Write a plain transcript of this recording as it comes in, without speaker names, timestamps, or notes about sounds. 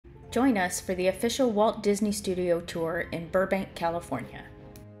Join us for the official Walt Disney Studio Tour in Burbank, California.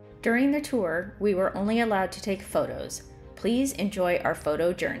 During the tour, we were only allowed to take photos. Please enjoy our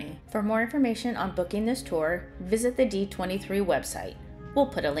photo journey. For more information on booking this tour, visit the D23 website. We'll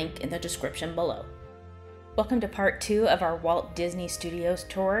put a link in the description below. Welcome to part 2 of our Walt Disney Studios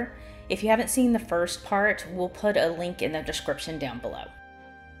tour. If you haven't seen the first part, we'll put a link in the description down below.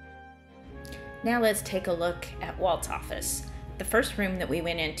 Now let's take a look at Walt's office. The first room that we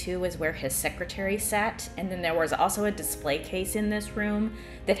went into was where his secretary sat, and then there was also a display case in this room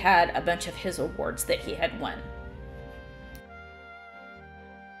that had a bunch of his awards that he had won.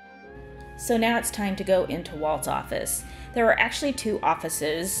 So now it's time to go into Walt's office. There are actually 2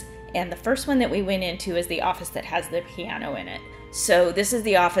 offices, and the first one that we went into is the office that has the piano in it. So this is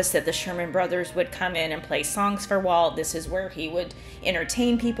the office that the Sherman Brothers would come in and play songs for Walt. This is where he would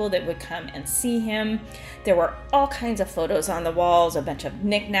entertain people that would come and see him. There were all kinds of photos on the walls, a bunch of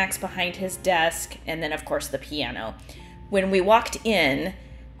knickknacks behind his desk, and then of course the piano. When we walked in,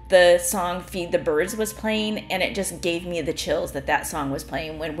 the song Feed the Birds was playing, and it just gave me the chills that that song was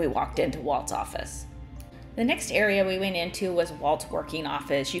playing when we walked into Walt's office. The next area we went into was Walt's working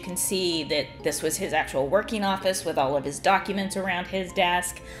office. You can see that this was his actual working office with all of his documents around his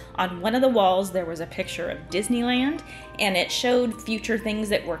desk. On one of the walls there was a picture of Disneyland, and it showed future things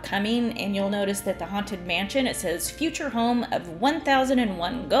that were coming, and you'll notice that the Haunted Mansion, it says future home of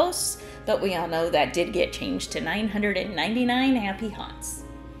 1001 ghosts, but we all know that did get changed to 999 happy haunts.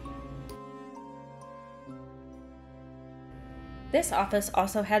 This office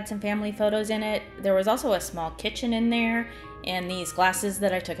also had some family photos in it. There was also a small kitchen in there, and these glasses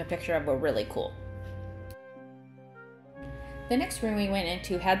that I took a picture of were really cool. The next room we went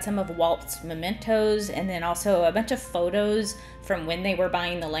into had some of Walt's mementos, and then also a bunch of photos from when they were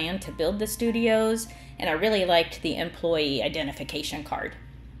buying the land to build the studios, and I really liked the employee identification card.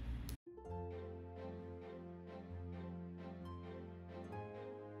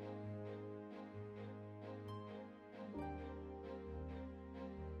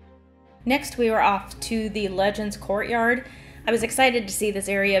 Next, we were off to the Legends Courtyard. I was excited to see this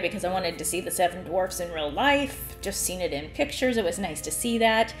area because I wanted to see the 7 Dwarfs in real life. Just seen it in pictures, it was nice to see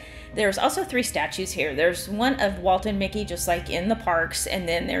that. There's also 3 statues here. There's one of Walt and Mickey, just like in the parks, and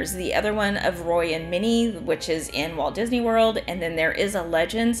then there's the other one of Roy and Minnie, which is in Walt Disney World, and then there is a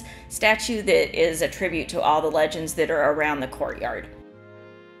Legends statue that is a tribute to all the legends that are around the courtyard.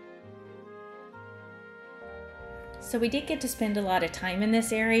 So we did get to spend a lot of time in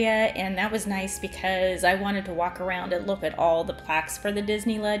this area, and that was nice because I wanted to walk around and look at all the plaques for the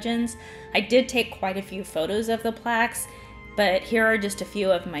Disney Legends. I did take quite a few photos of the plaques, but here are just a few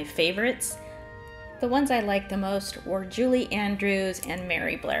of my favorites. The ones I liked the most were Julie Andrews and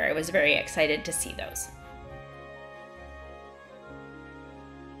Mary Blair. I was very excited to see those.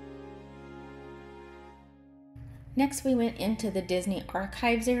 Next, we went into the Disney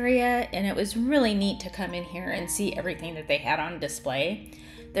Archives area, and it was really neat to come in here and see everything that they had on display.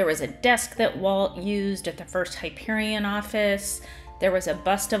 There was a desk that Walt used at the first Hyperion office. There was a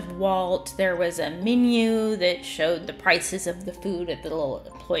bust of Walt. There was a menu that showed the prices of the food at the little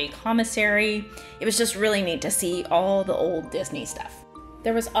employee commissary. It was just really neat to see all the old Disney stuff.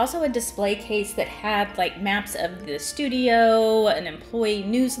 There was also a display case that had like maps of the studio, an employee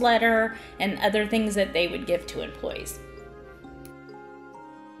newsletter, and other things that they would give to employees.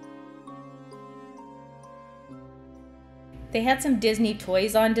 They had some Disney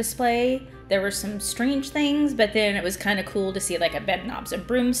toys on display. There were some strange things, but then it was kind of cool to see like a bed knobs and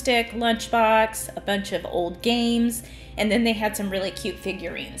broomstick, lunchbox, a bunch of old games, and then they had some really cute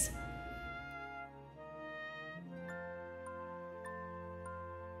figurines.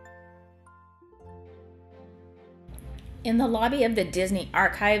 In the lobby of the Disney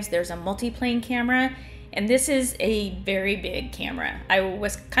Archives, there's a multiplane camera, and this is a very big camera. I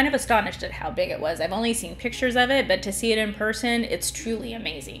was kind of astonished at how big it was. I've only seen pictures of it, but to see it in person, it's truly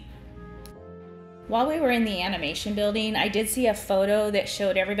amazing. While we were in the animation building, I did see a photo that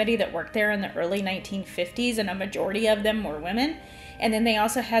showed everybody that worked there in the early 1950s, and a majority of them were women. And then they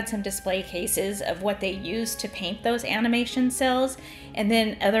also had some display cases of what they used to paint those animation cells, and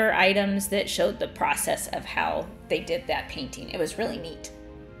then other items that showed the process of how they did that painting. It was really neat.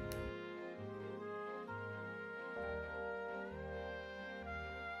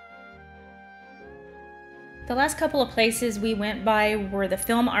 The last couple of places we went by were the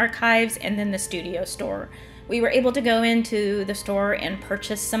film archives and then the studio store. We were able to go into the store and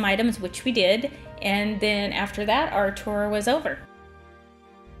purchase some items, which we did, and then after that our tour was over.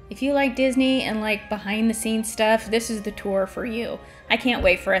 If you like Disney and like behind the scenes stuff, this is the tour for you. I can't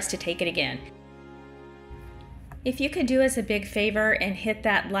wait for us to take it again. If you could do us a big favor and hit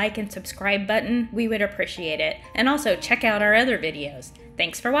that like and subscribe button, we would appreciate it. And also check out our other videos.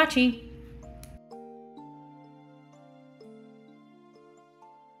 Thanks for watching!